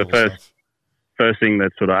some and incredible it's the stuff. first thing that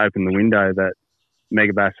sort of opened the window that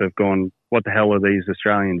Megabass have gone, what the hell are these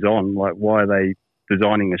Australians on? Like, why are they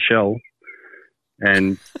designing a shell?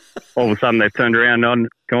 And all of a sudden they've turned around and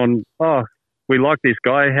gone, oh, we like this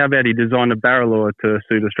guy. How about he designed a barrel lure to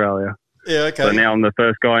suit Australia? Yeah, okay. So now I'm the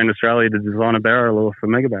first guy in Australia to design a barrel lure for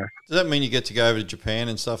Megabass. Does that mean you get to go over to Japan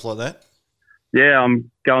and stuff like that? Yeah,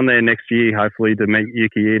 I'm going there next year, hopefully, to meet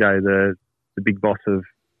Yuki Ito, the big boss of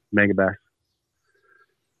Megabass.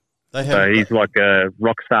 So he's like a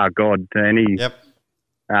rock star god to any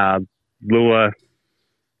lure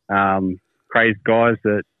crazed guys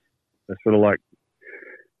that are sort of like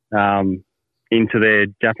into their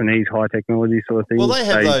Japanese high technology sort of thing. Well, they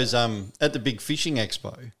have those at the big fishing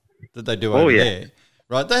expo that they do over there,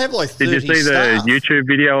 right? They have like 30 Did you see staff. the YouTube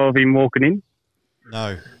video of him walking in?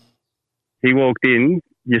 No. He walked in.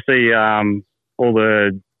 You see all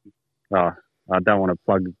the, I don't want to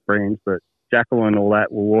plug brands, but Jackal and all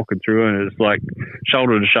that were walking through, and it's like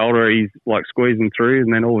shoulder to shoulder. He's like squeezing through,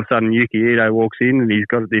 and then all of a sudden Yuki Ito walks in, and he's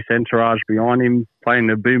got this entourage behind him playing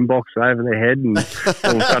the boombox over their head, and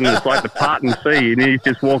all of a sudden it's like the Parton Sea, and he's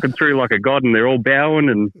just walking through like a god, and they're all bowing,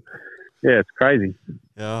 and yeah, it's crazy.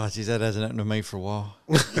 Oh, geez, that hasn't happened to me for a while.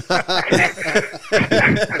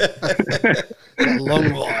 A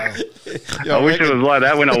long while. Yeah, I wish it was like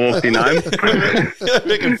that when I walked in home. I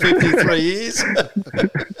reckon 53 years.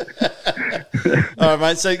 All right,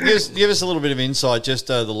 mate. So give us a little bit of insight, just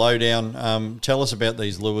the lowdown. Tell us about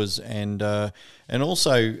these lures, and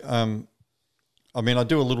also, I mean, I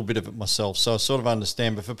do a little bit of it myself, so I sort of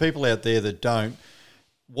understand. But for people out there that don't,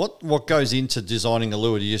 what goes into designing a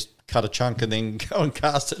lure? Do you just cut a chunk and then go and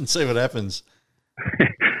cast it and see what happens?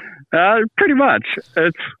 Pretty much.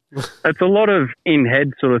 It's a lot of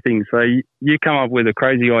in-head sort of thing. So you come up with a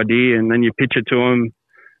crazy idea and then you pitch it to them.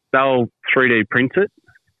 They'll 3D print it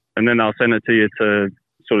and then they'll send it to you to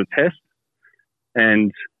sort of test.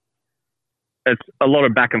 And it's a lot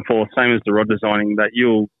of back and forth, same as the rod designing, that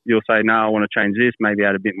you'll say, no, I want to change this, maybe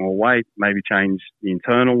add a bit more weight, maybe change the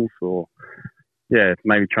internals, or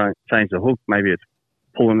maybe change the hook. Maybe it's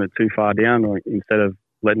pulling it too far down, or instead of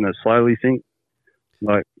letting it slowly sink.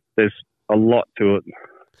 Like, there's a lot to it.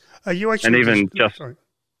 Are you actually even just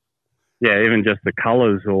the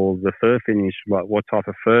colours or the fur finish, like what type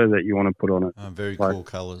of fur that you want to put on it. Very cool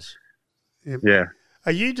colours. Yeah.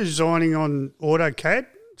 Are you designing on AutoCAD?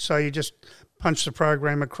 So you just punch the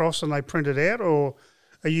program across and they print it out, or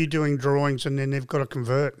are you doing drawings and then they've got to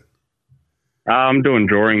convert? I'm doing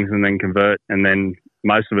drawings and then convert, and then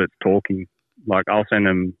most of it's talking. Like, I'll send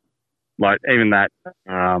them, like, even that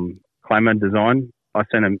clamor design, I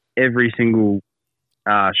send them every single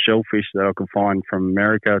shellfish that I could find, from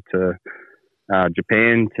America to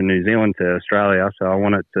Japan to New Zealand to Australia. So I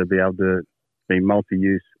want it to be able to be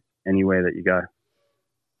multi-use anywhere that you go.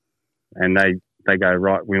 And they go,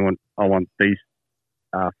 right, I want these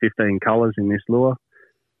 15 colours in this lure,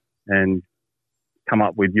 and come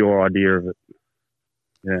up with your idea of it.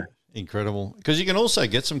 Yeah. Incredible. Because you can also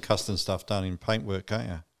get some custom stuff done in paintwork, can't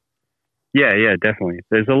you? Yeah, definitely.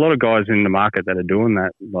 There's a lot of guys in the market that are doing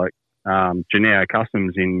that, like Janeo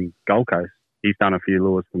Customs in Gold Coast. He's done a few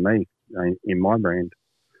lures for me in my brand.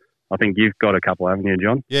 I think you've got a couple, haven't you,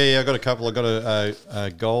 John? Yeah, I've got a couple. I've got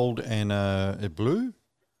a gold and a blue.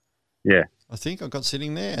 Yeah. I think I've got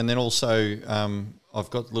sitting there. And then also I've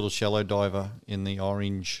got a little shallow diver in the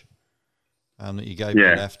orange that you gave me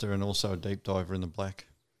after, and also a deep diver in the black.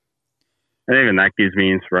 And even that gives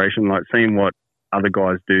me inspiration, like seeing what other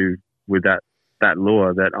guys do with that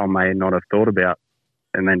lure that I may not have thought about,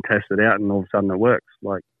 and then test it out, and all of a sudden it works.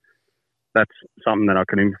 Like, that's something that I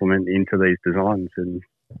can implement into these designs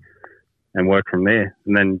and work from there.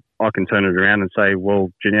 And then I can turn it around and say, well,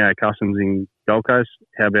 Janeo Customs in Gold Coast,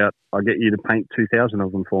 how about I get you to paint 2,000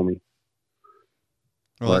 of them for me?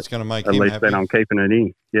 Well, that's going to make at him least happy. Then I'm keeping it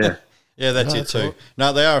in. Yeah. Yeah, that's it too.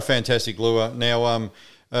 No, they are a fantastic lure. Now,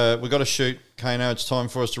 we've got to shoot, Kano. It's time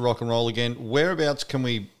for us to rock and roll again. Whereabouts can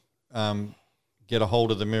we get a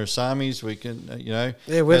hold of the Mirasamis? We can, where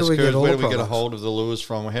do we get a hold of the lures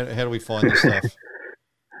from? How do we find this stuff?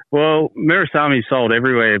 Well, Mirasami sold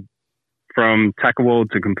everywhere from Tackle World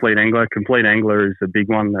to Complete Angler. Complete Angler is the big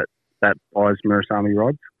one that buys Murakami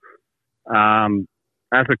rods.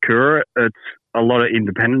 Asakura, it's a lot of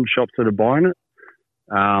independent shops that are buying it.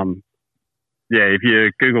 If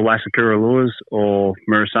you Google Asakura Lures or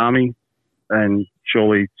Murakami, and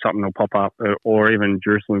surely something will pop up, or even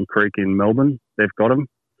Jerusalem Creek in Melbourne, they've got them.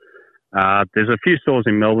 There's a few stores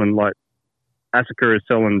in Melbourne, like Asakura is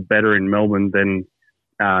selling better in Melbourne than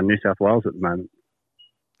New South Wales at the moment.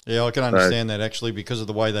 Yeah, I can understand that actually because of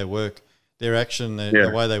the way they work. Their action,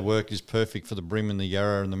 the way they work is perfect for the Brim and the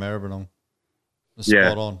Yarra and the Maribyrnong.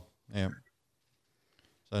 Spot on. Yeah.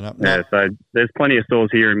 So there's plenty of stores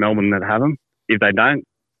here in Melbourne that have them. If they don't,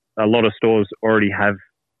 a lot of stores already have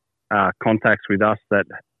contacts with us that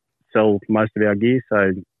sell most of our gear,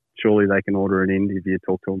 so surely they can order it in if you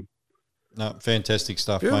talk to them. No, fantastic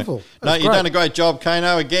stuff, Beautiful. mate. No, you've done a great job,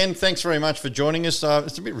 Kano. Again, thanks very much for joining us.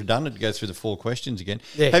 It's a bit redundant to go through the 4 questions again.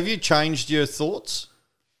 Yeah. Have you changed your thoughts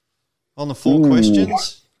on the 4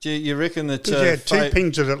 questions? Do you reckon that... You had 2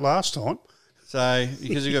 pings at it last time. So,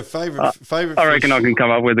 because you've got favourite I reckon fish. I can come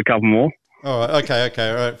up with a couple more. All right, okay,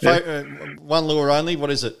 all right. One lure only, what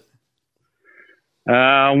is it?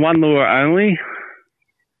 One lure only.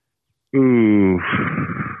 Ooh.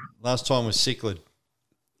 Last time was cichlid.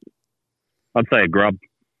 I'd say a grub.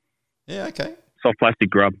 Yeah, okay. Soft plastic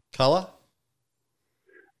grub. Colour?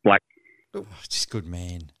 Black. Oh, just good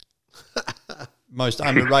man. Most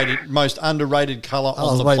underrated colour I on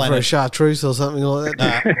was the waiting planet. for a chartreuse or something like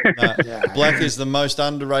that. No. Black is the most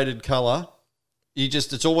underrated colour.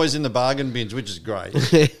 It's always in the bargain bins, which is great,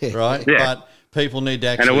 right? Yeah. But people need to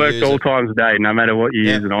actually And it works use all it. times of day. No matter what you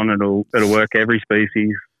use it on, it'll work every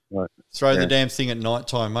species. Throw the damn thing at night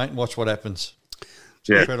time, mate, and watch what happens. It's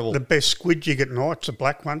Yeah. incredible. The best squid you get at night's a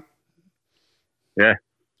black one. Yeah.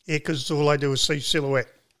 Yeah, because all they do is see silhouette.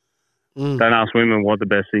 Don't ask women what the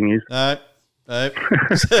best thing is. No. So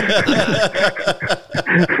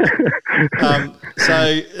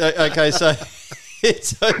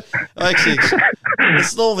it's actually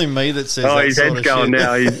it's normally me that says. Oh, that his sort head's of going shit.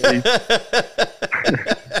 now.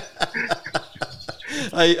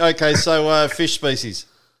 Hey, okay, so fish species.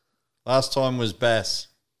 Last time was bass.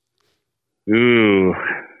 Ooh.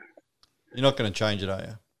 You're not going to change it, are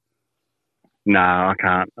you? No, I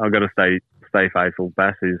can't. I've got to stay faithful.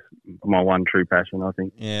 Bass is my one true passion, I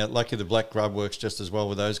think. Yeah, lucky the black grub works just as well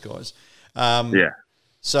with those guys. Yeah.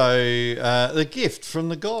 So the gift from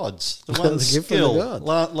the gods, the one The gift from the skill.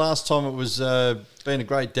 gods. Last time it was being a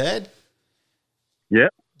great dad. Yeah.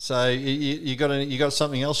 So you got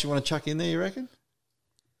something else you want to chuck in there? You reckon?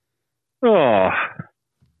 Oh,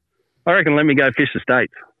 I reckon let me go fish the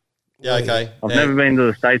States. Yeah, okay. I've never been to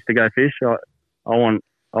the States to go fish. I want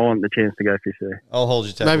the chance to go fish there. I'll hold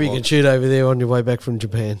you to Maybe you can shoot over there on your way back from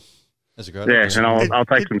Japan. That's a great Yeah, idea. and I'll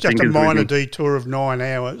take some Just a sinkers with minor me. detour of 9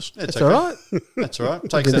 hours. That's That's all right. That's all right. You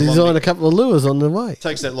Takes can that design long. a couple of lures on the way.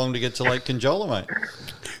 Takes that long to get to Lake Conjola, mate.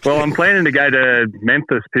 Well, I'm planning to go to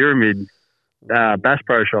Memphis Pyramid Bass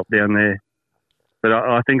Pro Shop down there, but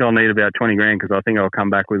I think I'll need about 20 grand because I think I'll come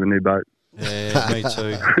back with a new boat. Yeah, me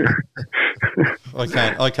too. I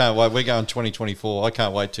can't wait. We're going 2024. I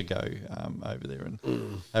can't wait to go over there and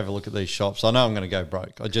have a look at these shops. I know I'm going to go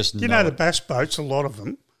broke. I just Do you know the bass boats, a lot of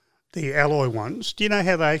them, the alloy ones, do you know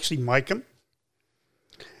how they actually make them?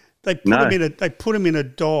 They put them in a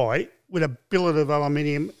die with a billet of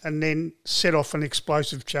aluminium and then set off an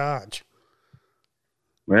explosive charge.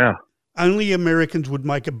 Wow. Only Americans would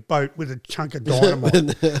make a boat with a chunk of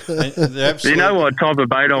dynamite. Do you know what type of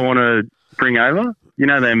boat I want to bring over? You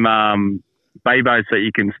know them bay boats that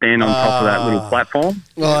you can stand on top of that little platform?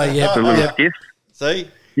 Oh, yeah. The little skiffs? See?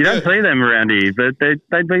 You don't see them around here, but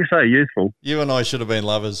they'd be so useful. You and I should have been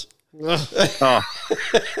lovers. Oh,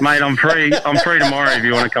 mate, I'm free. I'm free tomorrow if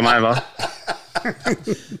you want to come over.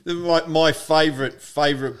 My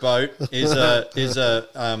favourite boat is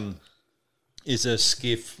a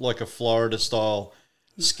skiff, like a Florida style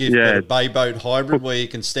skiff, but a bay boat hybrid where you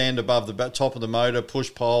can stand above the top of the motor,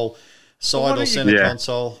 push pole, side or centre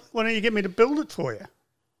console. Why don't you get me to build it for you?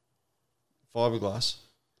 Fiberglass.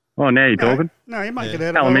 Oh, now you're talking. No, you make it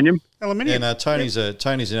out of Aluminium. Aluminium. Yeah, no, Tony's an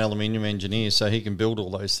aluminium engineer, so he can build all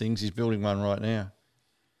those things. He's building one right now.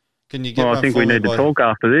 Can you get Well, one I think for we me need to by- talk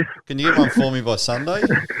after this. Can you get one for me by Sunday?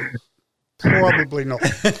 Probably not.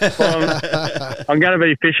 I'm going to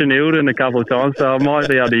be fishing Eildon a couple of times, so I might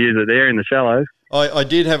be able to use it there in the shallows. I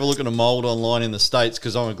did have a look at a mould online in the States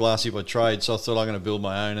because I'm a glassy by trade, so I thought I'm going to build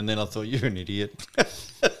my own, and then I thought, you're an idiot.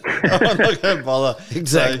 I'm not going to bother.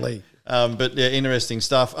 Exactly. So, but yeah, interesting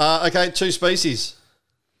stuff. Okay, 2 species.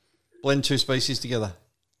 Blend 2 species together.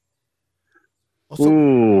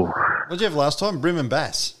 Ooh. What did you have last time? Brim and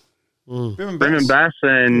bass. Bream and bass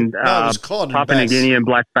and No, it was cod and Papua New bass. Guinea and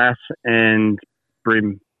black bass and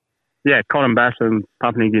bream. Yeah, cod and bass and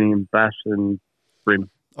Papua New Guinea and bass and bream.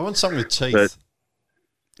 I want something with teeth. But-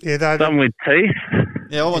 Yeah, they Something with teeth.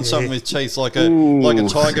 Yeah, I want something with teeth, like a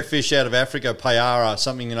tiger fish out of Africa, payara,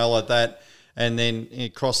 something like that, and then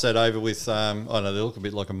cross that over with I don't know, they look a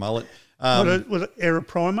bit like a mullet. was it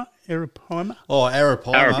Arapaima? Arapaima? Oh,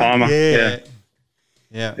 arapaima. Arapaima. Yeah.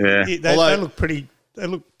 Yeah. Yeah, they Although, look pretty. They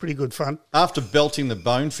look pretty good fun. after belting the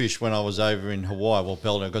bonefish when I was over in Hawaii,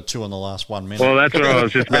 I got 2 in the last 1 minute. Well, that's what I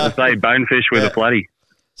was just about to say. Bonefish with a flatty.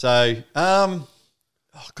 So, oh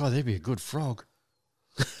God, that'd be a good frog.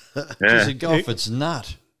 Yeah. Does it go off its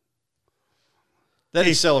nut? That Or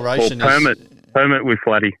acceleration permit with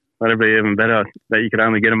flatty. That'd be even better. That you could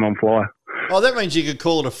only get them on fly. Oh, that means you could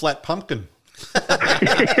call it a flat pumpkin.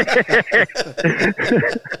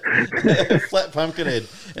 Flat pumpkin head.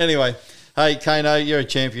 Anyway, hey, Kano, you're a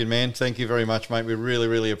champion, man. Thank you very much, mate. We really,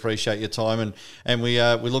 really appreciate your time, and we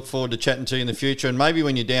look forward to chatting to you in the future. And maybe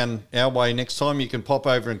when you're down our way next time, you can pop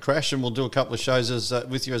over and crash, and we'll do a couple of shows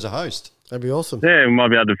with you as a host. That'd be awesome. Yeah, we might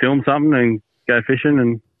be able to film something and go fishing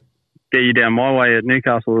and get you down my way at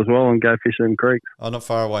Newcastle as well and go fishing in creeks. Oh, not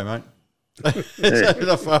far away, mate.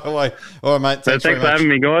 Not far away. All right, mate. Thanks Thanks very for much. having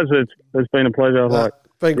me, guys. It's been a pleasure.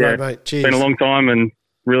 Been great, mate. Cheers. It's been a long time and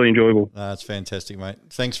really enjoyable. That's fantastic, mate.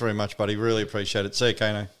 Thanks very much, buddy. Really appreciate it. See you,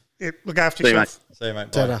 Kano. Yeah, look after See you, yourself. See you, mate. Bye.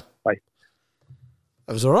 Ta-da. Bye.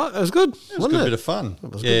 That was all right. That was good. It was a good bit of fun.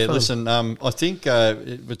 was Yeah, good fun. listen, I think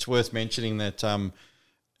it's worth mentioning that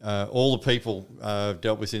all the people I've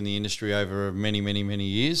dealt with in the industry over many, many, many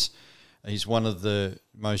years, he's one of the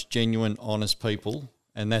most genuine, honest people,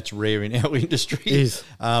 and that's rare in our industry. Is.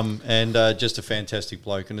 And just a fantastic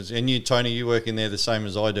bloke. And you, Tony, you work in there the same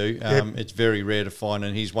as I do. It's very rare to find,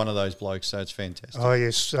 and he's one of those blokes, so it's fantastic. Oh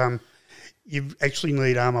yes, you actually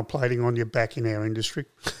need armour plating on your back in our industry.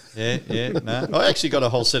 Yeah. No. I actually got a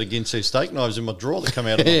whole set of Ginsu steak knives in my drawer that come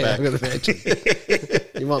out of my Yeah, back. I've got to imagine.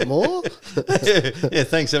 You want more? yeah,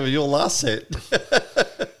 thanks. That was your last set.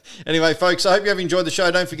 Anyway, folks, I hope you have enjoyed the show.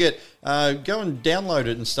 Don't forget, go and download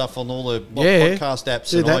it and stuff on all the podcast apps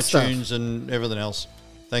do and that iTunes stuff. and everything else.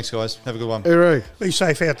 Thanks, guys. Have a good one. Hooroo. Be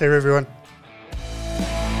safe out there, everyone.